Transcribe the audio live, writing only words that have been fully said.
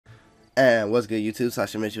And what's good, YouTube?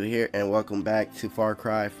 Sasha Mitchell here, and welcome back to Far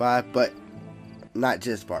Cry 5, but not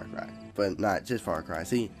just Far Cry.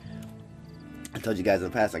 See, I told you guys in the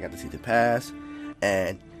past I got to see the pass,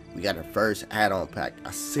 and we got our first add-on pack.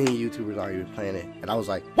 I seen YouTubers already playing it, and I was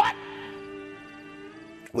like, what?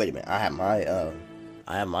 Wait a minute, I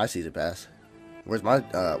have my season pass. Where's my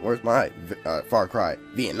Far Cry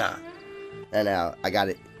Vietnam? And now I got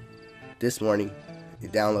it this morning. You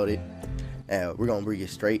download it, and we're gonna bring it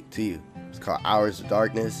straight to you. It's called Hours of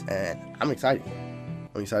Darkness, and I'm excited.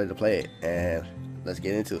 I'm excited to play it, and let's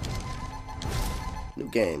get into it. New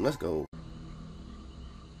game, let's go.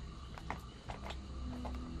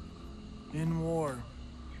 In war,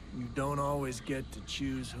 you don't always get to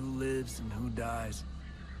choose who lives and who dies.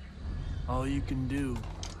 All you can do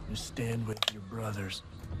is stand with your brothers,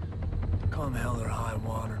 come hell or high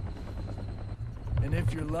water. And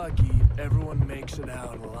if you're lucky, everyone makes it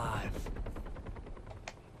out alive.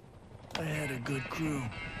 I had a good crew,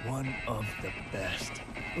 one of the best.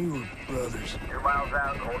 We were brothers. You're miles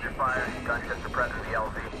out, hold your fire. Gunship suppressing the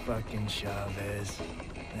LZ. Fucking Chavez.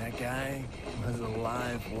 That guy was a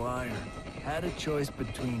live wire. Had a choice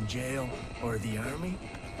between jail or the army,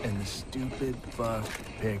 and the stupid fuck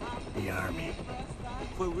picked the army.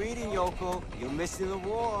 Quit reading, Yoko. You're missing the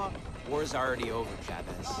war. War's already over,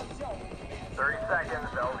 Chavez. 30 seconds,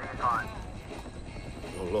 LZ's hot.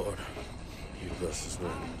 Oh Lord, you bless his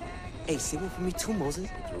name. Hey, sing it for me too, Moses.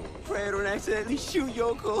 Pray I don't accidentally shoot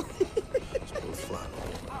Yoko. Both fly all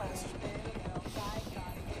over.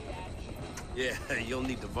 Yeah, you'll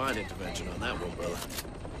need divine intervention on that one, brother.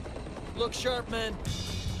 Look sharp, men.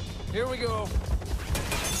 Here we go.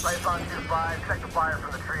 Place on 2-5, check the fire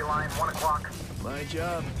from the tree line, 1 o'clock. My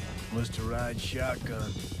job was to ride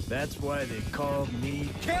shotgun. That's why they called me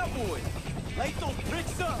Cowboy. Light those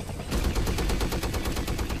bricks up.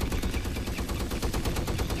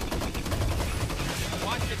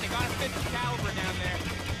 Watch it, they got a 50 caliber down there.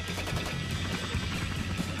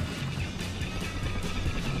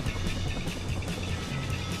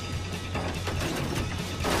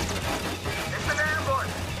 It's an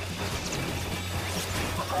ambush!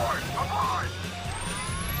 Aboard! Aboard!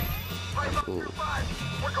 Place on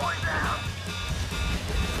 2-5, we're going down!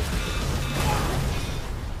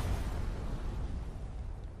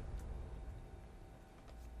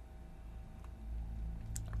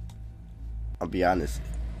 I'll be honest,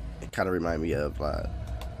 it kind of reminded me of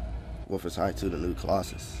Wolfenstein 2, the new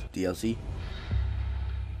Colossus DLC.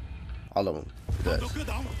 All of them. It does.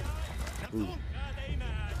 Ooh.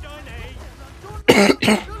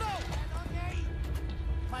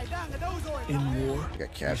 In war,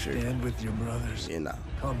 Got captured. stand with your brothers. Yeah,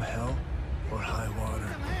 Come hell or high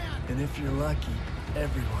water. And if you're lucky,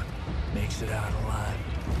 everyone makes it out alive.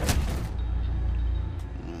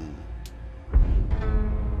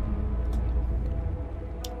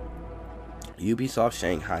 Ubisoft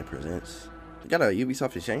Shanghai presents. You got a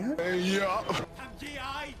Ubisoft in Shanghai? Yeah.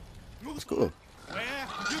 That's cool. Where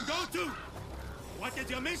you go to? What is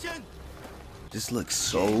your mission? This looks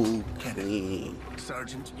so clean.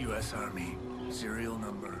 Sergeant, U.S. Army. Serial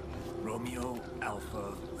number Romeo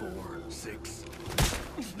Alpha 46.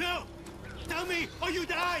 No! Tell me or you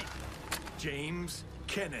die! James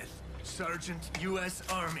Kenneth. Sergeant, U.S.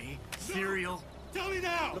 Army. Serial. Tell me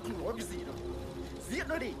now!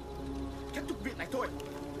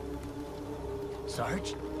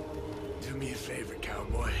 Sarge, do me a favor,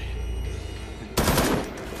 cowboy.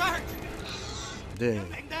 Sarge! Dang.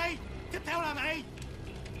停地！接頭啦你！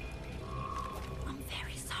 I'm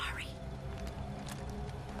very sorry.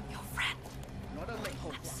 Your friend.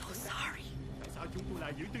 I'm so sorry. Sao chúng tôi là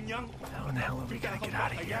giữ tuyên nhân? How in the hell are we gonna get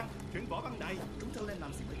out of here? Chuyển bỏ băng đẩy. Chúng tôi lên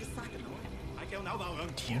làm gì với cái xác của nó? Hãy kéo não vào gần.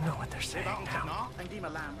 Do you know what they're Để bảo saying ông chặt now? nó.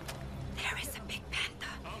 There is a big panda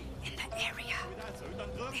in the area.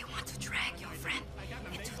 They want to drag your friend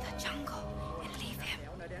into the jungle and leave him.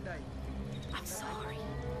 I'm sorry.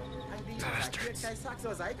 Bastards.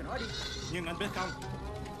 Nhưng anh biết không?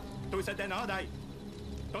 Tôi sẽ để nó ở đây.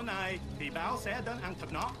 Tối nay thì báo sẽ đến ăn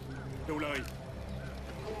thịt nó. Đủ lời.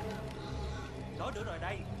 Nói được rồi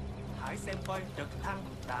đây. Hãy xem coi trực thăng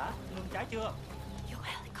đã ngưng cháy chưa. Your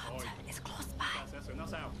helicopter is close by. Sẽ xử nó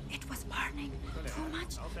sao? It was burning too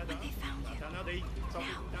much when they found you. Cho nó đi. Xong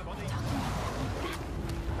Now, ta bỏ đi.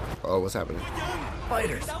 Oh, what's happening?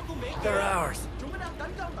 Fighters. They're ours.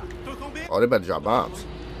 Tôi không biết. Oh, they better drop bombs.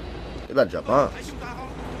 They better drop bombs. Thấy chúng ta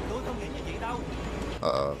không? Tôi không nghĩ như vậy đâu.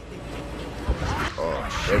 Uh-oh. Oh,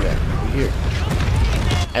 wait a minute. You here?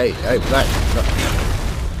 Hey, Black. No.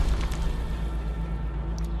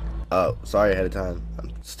 Oh, sorry ahead of time.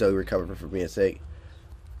 I'm still recovering from being sick.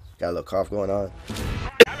 Got a little cough going on.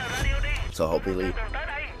 So hopefully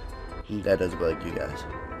That doesn't bug you guys.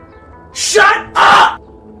 Shut up!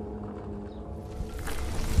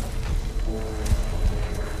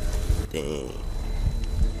 Dang.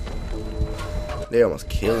 They almost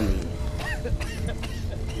killed me.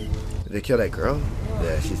 Did they kill that girl?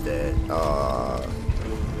 Yeah, she's dead.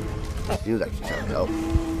 She was actually trying to help.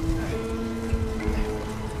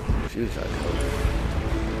 She was trying to help.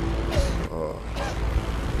 Oh.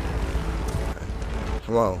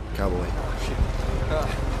 Come on, cowboy.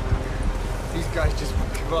 These guys just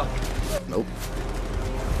won't give up. Nope.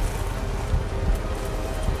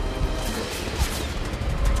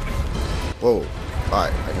 Whoa.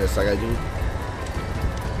 Alright, I guess I gotta do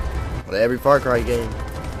every Far Cry game.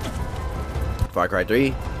 Far Cry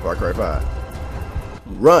 3, Far Cry 5.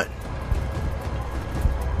 Run!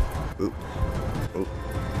 Oop. Oop.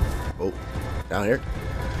 Oh. Down here.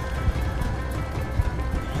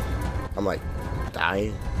 I'm like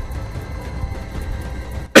dying.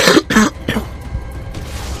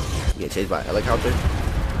 Get chased by a helicopter.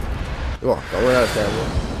 Come on, don't run out of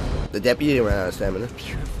stamina. The deputy ran out of stamina.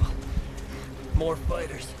 Beautiful. More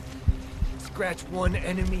fighters. Scratch one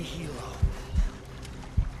enemy hero.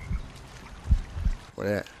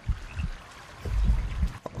 Where at?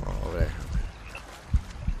 Oh, over there.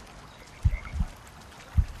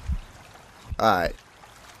 Alright.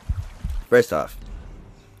 First off,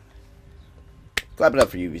 clap it up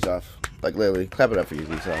for Ubisoft. Like literally, clap it up for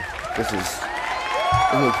Ubisoft.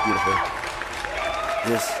 It looks beautiful.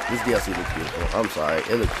 This DLC looks beautiful. I'm sorry,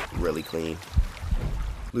 it looks really clean.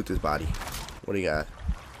 Look at this body. What do you got?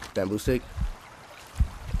 Bamboo stick?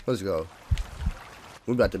 Let's go.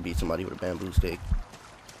 We're about to beat somebody with a bamboo stick.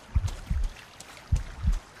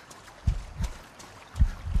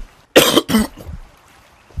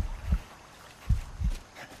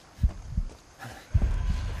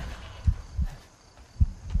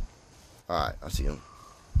 Alright, I see him.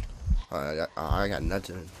 Alright, I got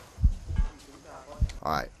nothing.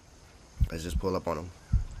 Alright, let's just pull up on him.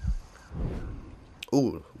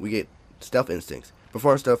 Ooh, we get stealth instincts.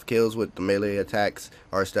 Perform stealth kills with the melee attacks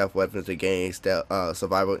or stealth weapons to gain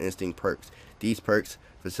survival instinct perks. These perks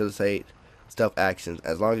facilitate stealth actions.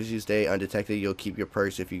 As long as you stay undetected, you'll keep your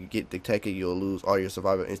perks. If you get detected, you'll lose all your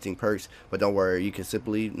survival instinct perks. But don't worry, you can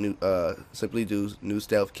simply do new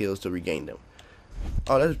stealth kills to regain them.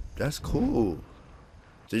 Oh, that's cool.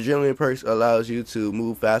 The adrenaline perks allows you to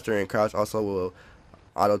move faster, and crouch also will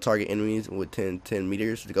auto target enemies within 10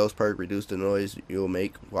 meters. The ghost perk reduces the noise you'll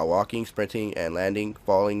make while walking, sprinting, and landing,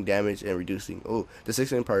 falling damage, and reducing. Oh, the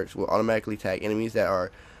 16 perks will automatically tag enemies that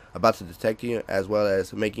are about to detect you, as well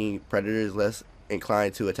as making predators less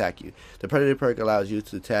inclined to attack you. The predator perk allows you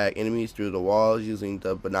to tag enemies through the walls using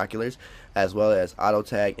the binoculars, as well as auto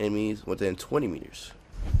tag enemies within 20 meters.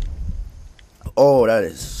 Oh, that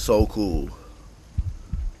is so cool.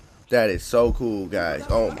 That is so cool, guys.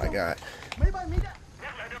 Oh my god.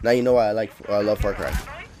 Now you know why I love Far Cry.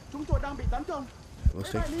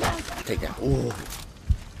 Let's take that. Oh.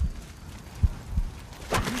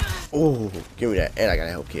 Oh, give me that. And I got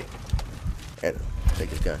a help kit. And take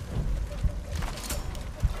this gun.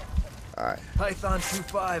 Alright. Python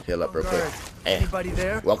 2-5. Heal up real quick. Anybody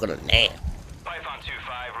there? Welcome to NAM. Python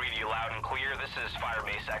 2-5, read you loud and clear. This is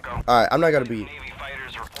Firebase Echo. Alright, I'm not gonna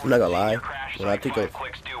lie. When I think of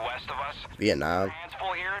Vietnam,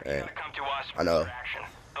 and I know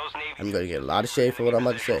I'm gonna get a lot of shade for what I'm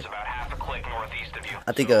about to say.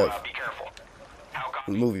 I think of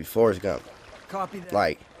the movie Forrest Gump. Copy that.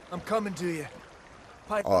 Like, I'm coming to you.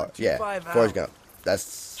 yeah, Forrest Gump.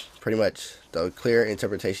 That's pretty much the clear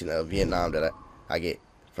interpretation of Vietnam that I get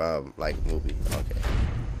from like movie. Okay.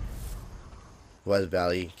 West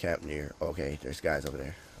Valley Camp near. Okay, there's guys over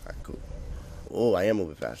there. Alright, cool. Oh, I am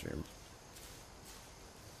moving faster.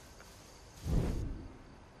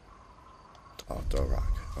 Oh, throw a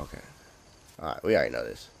rock. Okay. Alright, we already know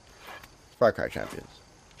this. Far Cry champions.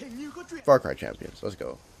 Far Cry champions. Let's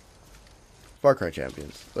go. Far Cry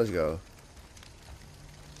champions. Let's go.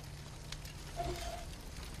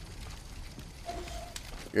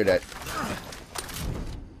 You're dead.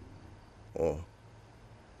 Oh.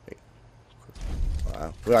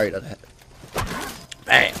 Wow. We already know that.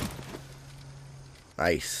 Bam!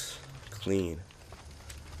 Nice. Clean.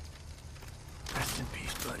 Rest in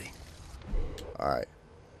peace, buddy. Alright.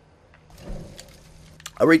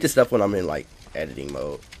 I read this stuff when I'm in like editing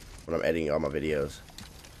mode. When I'm editing all my videos.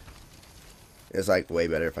 It's like way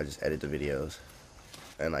better if I just edit the videos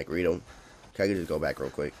and like read them. I can just go back real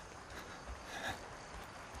quick.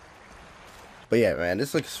 But yeah, man,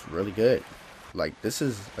 this looks really good. Like, this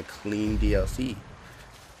is a clean DLC.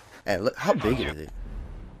 And look how big is it?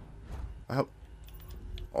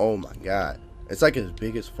 Oh my god. It's like as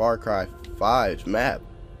big as Far Cry 5's map.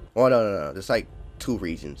 Oh no. There's like 2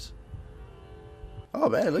 regions. Oh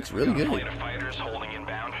man, it looks really good. Flight of fighters holding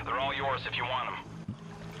inbound. They're all yours if you want them.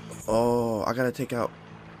 Oh, I gotta take out.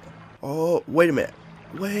 Oh, wait a minute.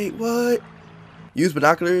 Wait, what? Use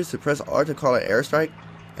binoculars to press R to call an airstrike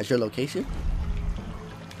at your location?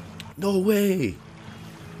 No way.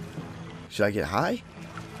 Should I get high?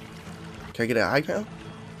 Can I get a high ground?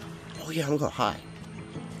 Oh yeah, I'm gonna go high.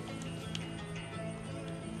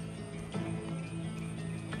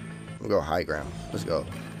 I'm gonna go high ground. Let's go.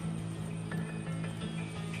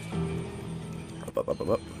 Up.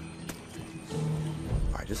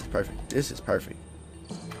 Alright, this is perfect. This is perfect.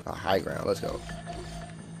 A high ground. Let's go.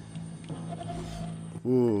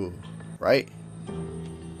 Ooh. Right?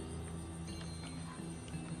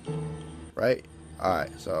 Right?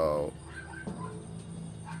 Alright, so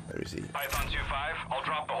let me see. Python 2-5, I'll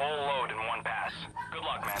drop the whole load in one pass. Good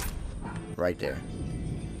luck, man. Right there.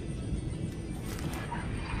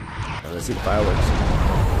 Now let's see the fireworks.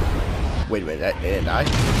 Wait a minute, that didn't die?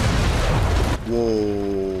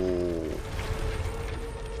 Whoa.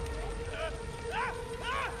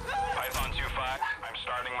 Python 2-5, I'm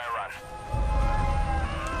starting my run.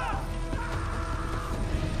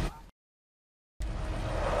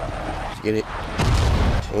 Did you get it?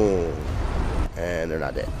 Oh. And they're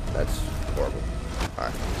not dead. That's horrible.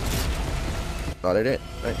 Alright. No, they're dead.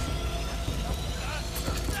 Nice.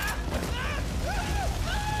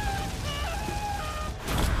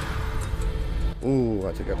 Ooh,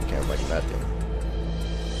 I took out the camera like that thing.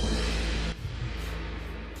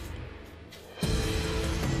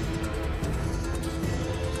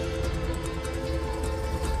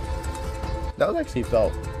 That was actually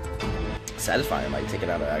felt satisfying, like taking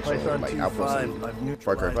out an actual like outpost in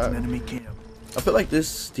Far Cry 5. I feel like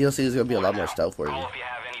this DLC is gonna be a lot more stealth worthy. Call if you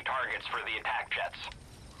have any targets for the attack jets.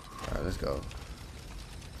 Alright, let's go.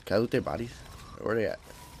 Can I loot their bodies? Where are they at?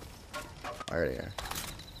 Oh, there they are.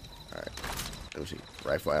 Alright. Let me see.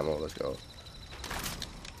 Rifle ammo, let's go.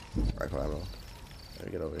 Rifle ammo. Let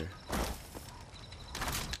me get over here.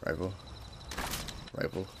 Rifle.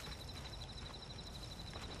 Rifle.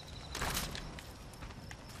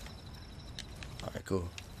 Alright, cool.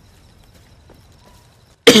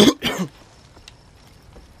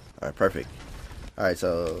 Alright, perfect. Alright,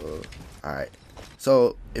 so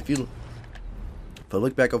if I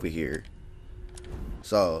look back over here,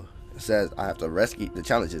 so it says I have to rescue the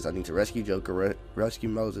challenges. I need to rescue Joker, rescue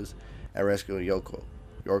Moses, and rescue Yorko.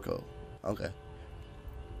 Okay.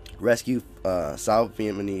 Rescue South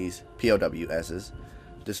Vietnamese POWSs,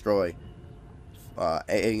 destroy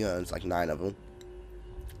AA guns, like 9 of them.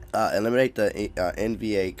 Eliminate the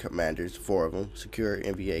NVA commanders, 4 of them. Secure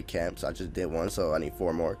NVA camps. I just did 1, so I need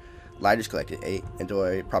 4 more. Lighters collected 8. And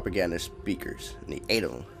deploy propaganda speakers. I need 8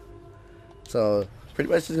 of them. So pretty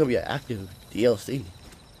much it's gonna be an active DLC.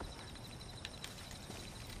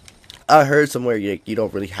 I heard somewhere you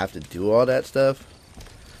don't really have to do all that stuff.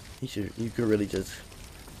 You could really just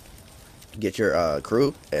get your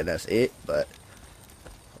crew and that's it. But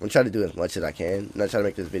I'm gonna try to do as much as I can. I'm not trying to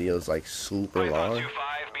make this videos like super long.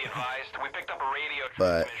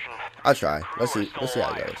 But I'll try. Let's see how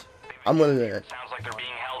it goes. I'm willing to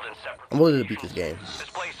beat this game. This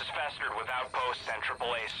place is festered with outposts and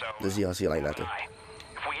AAA, so This DLC like nothing.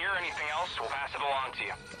 if we hear anything else, we'll pass it along to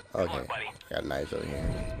you. Good Okay. luck, buddy. Got knives over here.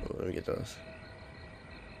 Ooh, let me get those.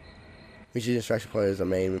 Reach the distraction point is the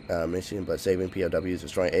main mission, but saving POWs,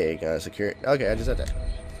 destroying AA guns, secure. Okay, I just said that.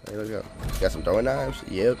 Okay, let's go. Got some throwing knives?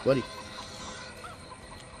 Yeah, buddy.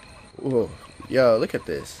 Whoa. Yo, look at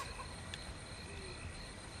this.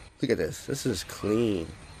 Look at this. This is clean.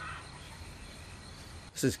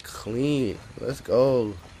 This is clean. Let's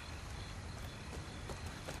go.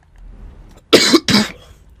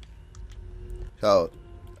 So,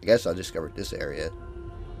 I guess I discovered this area.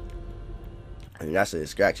 And that's the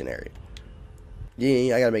extraction area.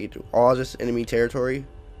 Yeah, I gotta make it through all this enemy territory.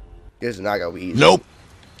 This is not gonna be easy. Nope.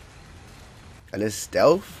 And this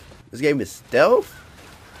stealth? This game is stealth?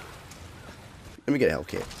 Let me get a health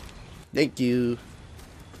kit. Thank you.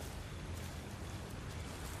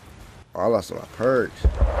 Oh, I lost some of my perks.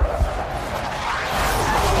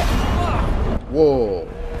 Whoa.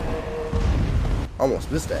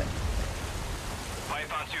 Almost missed that.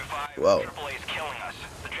 Python 2-5, Whoa. AAA is killing us.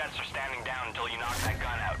 The jets are standing down until you knock that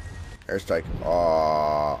gun out. Airstrike.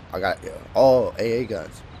 Oh, I got all AA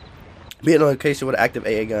guns. Be in a location with an active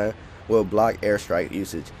AA gun will block airstrike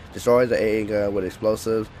usage. Destroy the AA gun with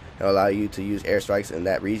explosives and allow you to use airstrikes in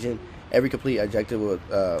that region. Every complete objective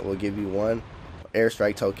will give you 1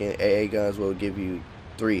 airstrike token. AA guns will give you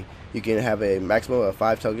 3. You can have a maximum of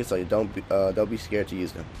 5 tokens, so you don't be scared to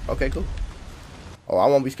use them. Okay, cool. Oh, I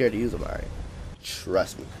won't be scared to use them. All right,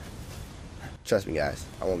 trust me. Trust me, guys.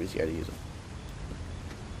 I won't be scared to use them.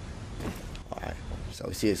 All right. So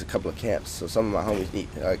we see it's a couple of camps. So some of my homies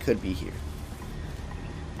could be here.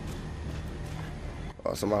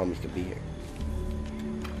 Oh, some of my homies could be here.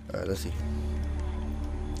 All right, let's see.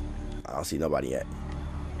 I don't see nobody yet.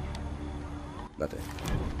 Nothing.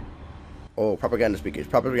 Oh, propaganda speakers.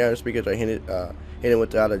 Propaganda speakers are hidden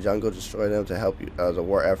without the jungle. Destroy them to help you the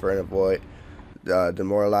war effort and avoid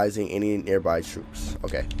demoralizing any nearby troops.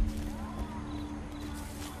 Okay.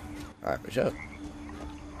 Alright, for sure.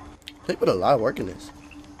 They put a lot of work in this.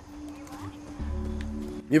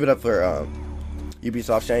 Give it up for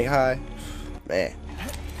Ubisoft Shanghai. Man.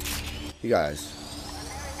 You guys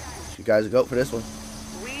go for this one.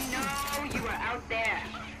 We know you are out there.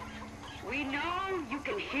 We know you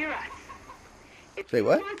can hear us. If Say you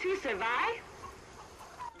what? want to survive,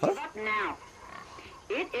 Huh? give up now.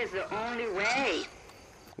 It is the only way.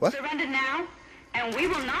 What? Surrender now, and we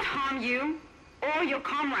will not harm you or your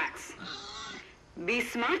comrades. Be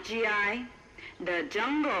smart, GI. The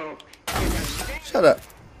jungle is a... Shut up.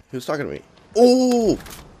 He was talking to me. Ooh!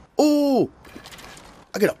 Ooh!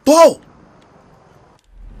 I get a bow!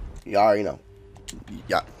 Y'all already know.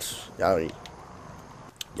 Y'all already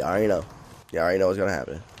know. Y'all already know what's gonna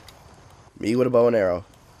happen. Me with a bow and arrow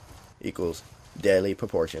equals deadly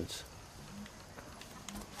proportions.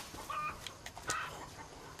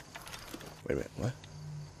 Wait a minute, what?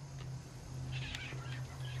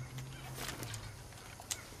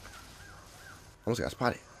 Almost got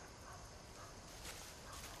spotted.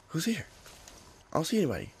 Who's here? I don't see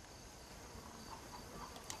anybody.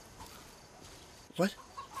 What?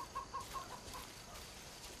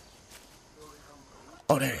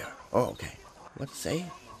 Oh, there you are. Oh, okay. What to say?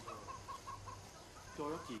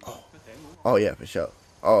 Oh. Oh, yeah, for sure.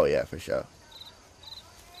 Oh, yeah, for sure.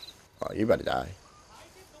 Oh, you about to die.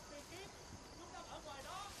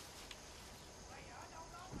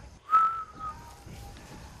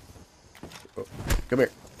 Oh, come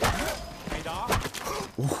here.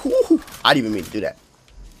 Ooh, I didn't even mean to do that.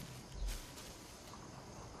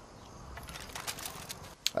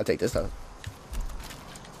 I'll take this though.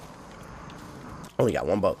 Only got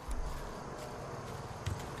one bow.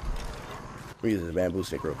 We use the bamboo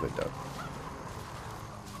stick real quick though.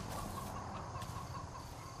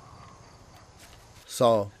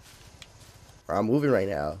 So, where I'm moving right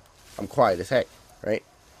now, I'm quiet as heck, right?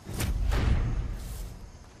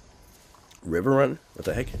 River run? What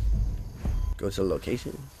the heck? Go to the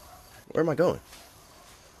location? Where am I going?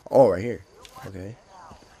 Oh, right here. Okay.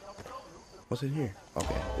 What's in here?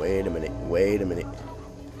 Okay, wait a minute. Wait a minute.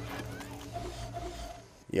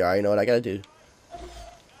 You already know what I gotta do.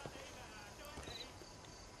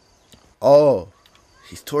 Oh,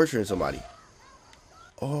 she's torturing somebody.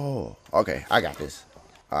 Oh, okay, I got this.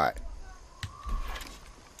 Alright.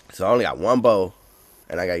 So I only got one bow,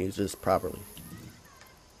 and I gotta use this properly.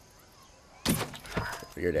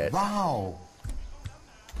 You're dead. Wow.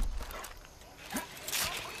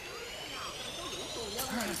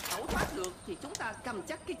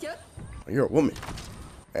 You're a woman.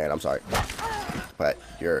 And I'm sorry. But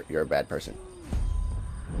you're a bad person.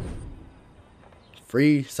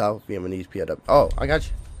 Free South Vietnamese POW. Oh, I got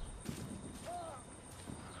you.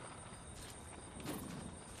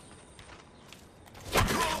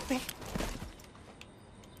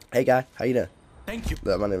 Hey guy, how you doing? Thank you.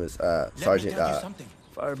 My name is Sergeant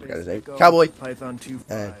Firebase forgot his name. Echo, Cowboy. Python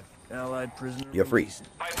 2-5. Allied prisoner. You're free. released.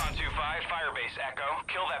 Python 2-5, Firebase Echo.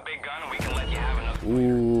 Kill that big gun and we can let you have another.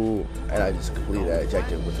 Ooh, and I just completed that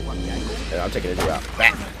objective with it. And I'm taking a dude out.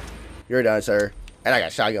 Back. You're done, sir. And I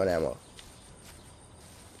got shotgun ammo.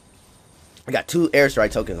 I got 2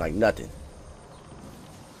 airstrike tokens like nothing.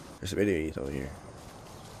 There's some idiots over here.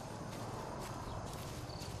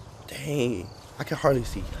 Dang, I can hardly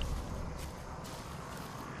see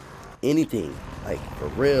anything, like for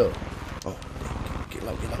real. Oh, get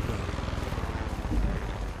low, get low, get low.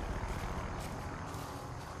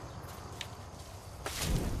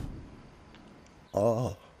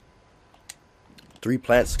 Oh, 3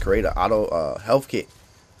 plants create an auto health kit.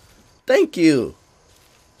 Thank you.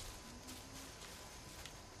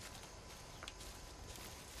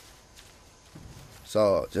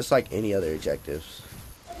 So just like any other objectives,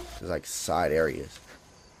 there's like side areas.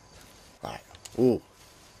 All right. Ooh,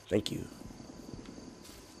 thank you.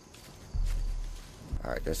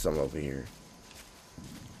 All right, there's some over here.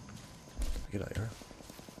 Get out here.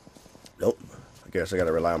 Nope. I guess I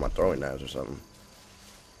gotta rely on my throwing knives or something.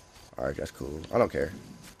 All right, that's cool. I don't care.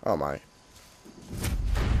 I don't mind.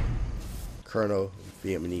 Colonel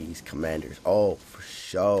Vietnamese commanders. Oh, for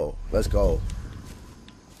sure. Let's go.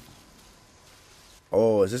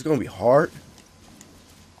 Oh, is this gonna be hard?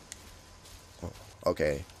 Oh,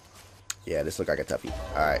 okay. Yeah, this look like a toughie.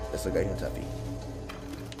 Alright, this look like a toughie.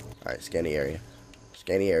 Alright, scan the area.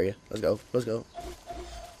 Scan the area. Let's go. Let's go.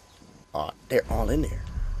 Oh, they're all in there.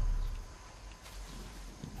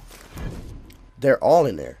 They're all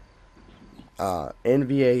in there.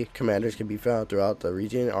 NVA commanders can be found throughout the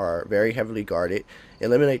region, are very heavily guarded.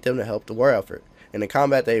 Eliminate them to help the war effort. In the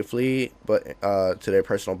combat, they flee to their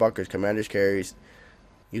personal bunkers. Commanders carries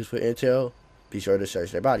useful intel. Be sure to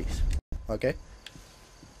search their bodies. Okay?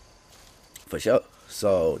 For sure.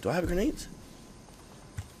 So, do I have grenades?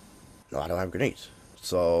 No, I don't have grenades.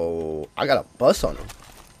 So, I got a bus on them.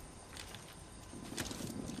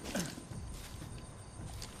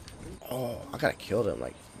 Oh, I gotta kill them,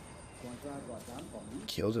 like,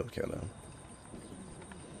 kill them.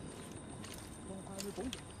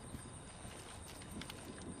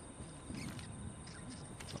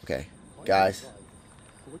 Okay, guys,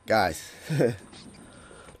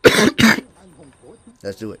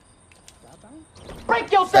 let's do it.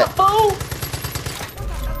 Break yourself, fool!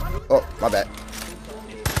 Oh, my bad.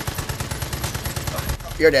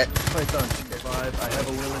 You're dead. Python 2-5, I have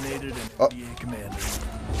eliminated an Oh. NVA commander.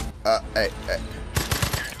 Hey.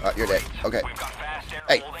 You're dead. Okay.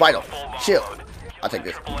 Hey, Vital, chill. I'll take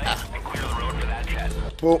this.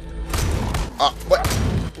 Boom. What?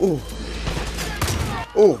 Ooh.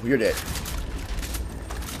 Ooh, you're dead.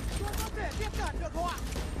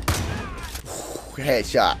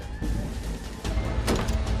 Headshot.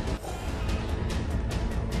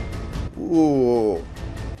 Ooh.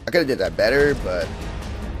 I could have did that better, but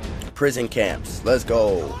prison camps. Let's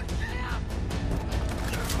go.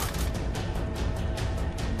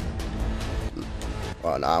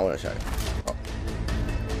 Oh, no, I want to try it. Oh,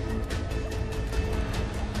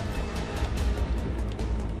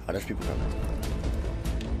 there's people coming.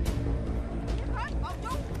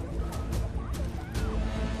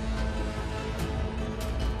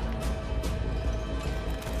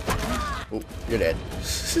 Oh, you're dead.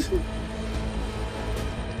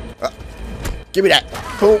 Give me that.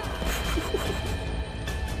 Boom.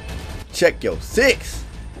 Check your 6.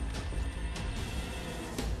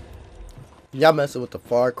 Y'all messing with the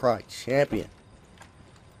Far Cry champion.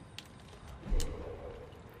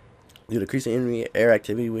 Due to decreasing enemy air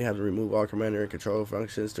activity, we have to remove all commander and control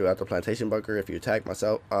functions throughout the plantation bunker. If you attack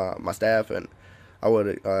myself, my staff, and I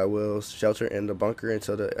will shelter in the bunker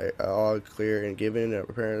until the all clear and given.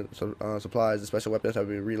 Preparing supplies and special weapons have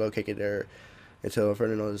been relocated there until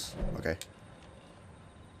further notice. Okay.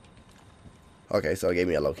 Okay, so it gave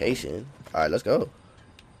me a location. All right, let's go.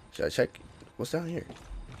 Should I check what's down here?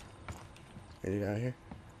 Anything down here?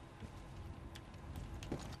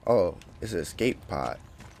 Oh, it's an escape pod.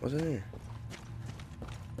 What's in here?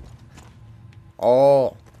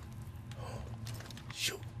 Oh.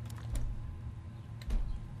 Shoot.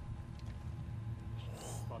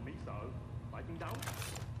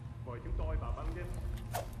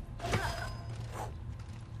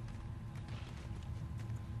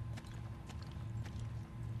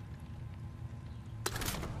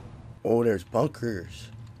 Oh, there's bunkers.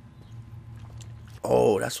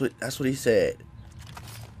 Oh, that's what he said.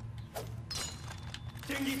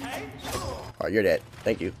 Oh, you're dead.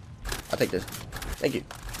 Thank you. I'll take this. Thank you.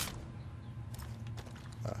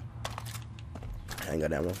 I ain't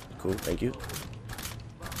got ammo. Cool. Thank you.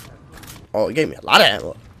 Oh, he gave me a lot of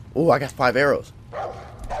ammo. Oh, I got 5 arrows.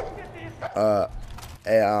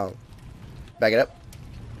 Hey, back it up.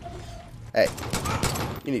 Hey,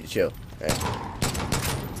 you need to chill. Hey.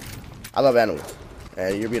 I love animals.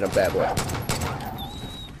 And you're being a bad boy.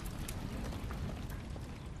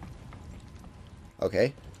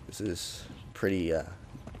 Okay, this is pretty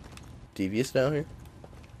devious down here.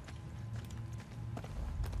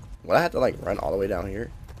 Would I have to like run all the way down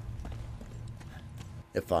here?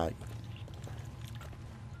 If I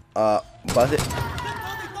buzz it.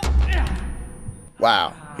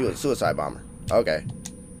 Wow, he was a suicide bomber. Okay.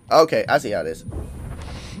 Okay, I see how it is.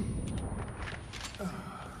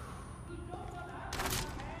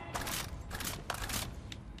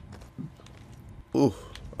 Ooh,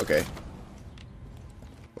 okay.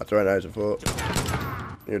 My throwing knives are full.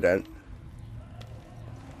 You're done.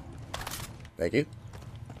 Thank you.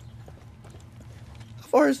 How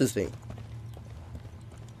far is this thing?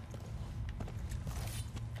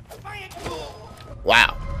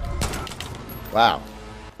 Wow. Wow.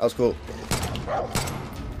 That was cool.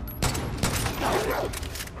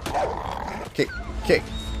 Kick, kick.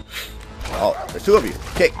 Oh, there's 2 of you.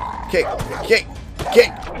 Kick, kick, kick,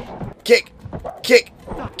 kick, kick, kick,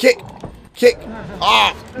 kick, kick.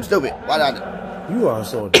 Ah, I'm stupid. Why not? You are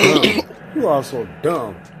so dumb. You are so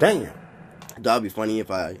dumb. Damn. That'd be funny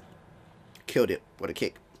if I killed it with a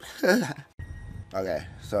kick. Okay,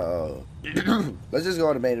 so let's just go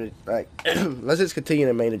on the main, like, let's just continue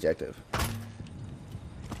the main objective.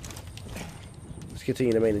 Let's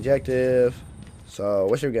continue the main objective. So,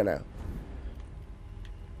 what should we get now?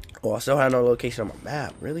 Oh, I still have no location on my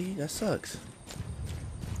map. Really? That sucks.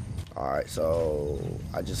 Alright, so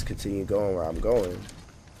I just continue going where I'm going.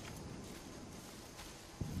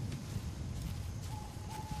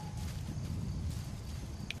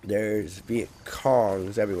 There's Viet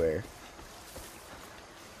Congs everywhere.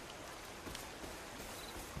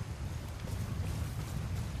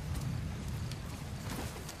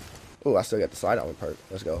 Oh, I still got the slide on perk.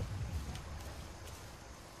 Let's go.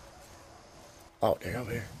 Oh, they're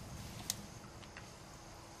over here.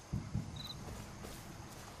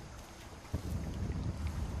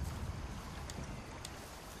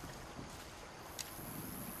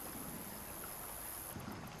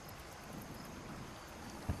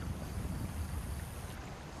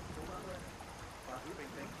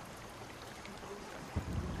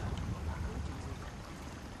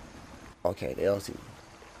 Okay, they don't see me.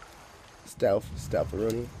 Stealth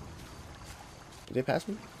Rooney. Did they pass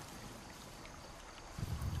me?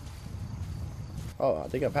 Oh, I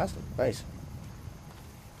think I passed them. Nice.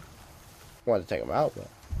 Wanted to take them out, but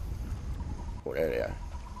oh, there they are.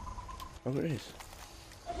 Oh, who it is?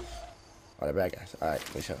 Oh, they're bad guys. All right,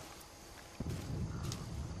 let's go.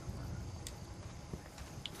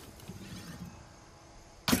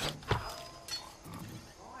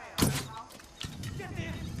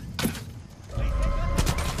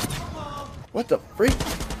 What the freak?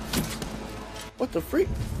 What the freak?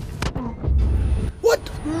 What?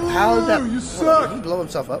 How is that? You suck. Did he blow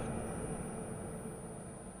himself up?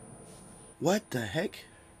 What the heck?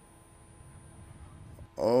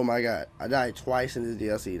 Oh my god. I died twice in this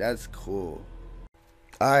DLC. That's cool.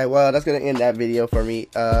 Alright, well, that's gonna end that video for me.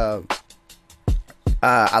 I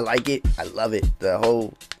like it. I love it. The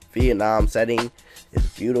whole Vietnam setting is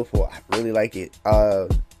beautiful. I really like it.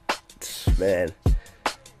 Man.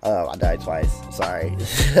 I died twice. Sorry.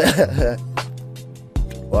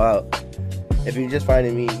 Well, if you're just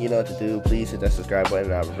finding me, you know what to do. Please hit that subscribe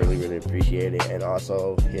button. I would really appreciate it. And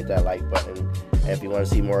also hit that like button. And if you want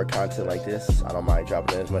to see more content like this, I don't mind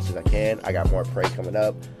dropping it as much as I can. I got more Prey coming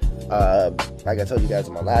up. Like I told you guys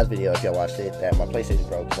in my last video, if y'all watched it, that my PlayStation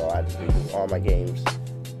broke, so I had to redo all my games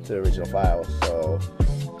to the original files. So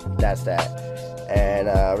that's that. And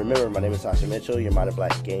remember, my name is Sasha Mitchell, your modern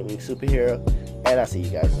black gaming superhero. And I'll see you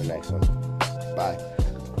guys in the next one. Bye.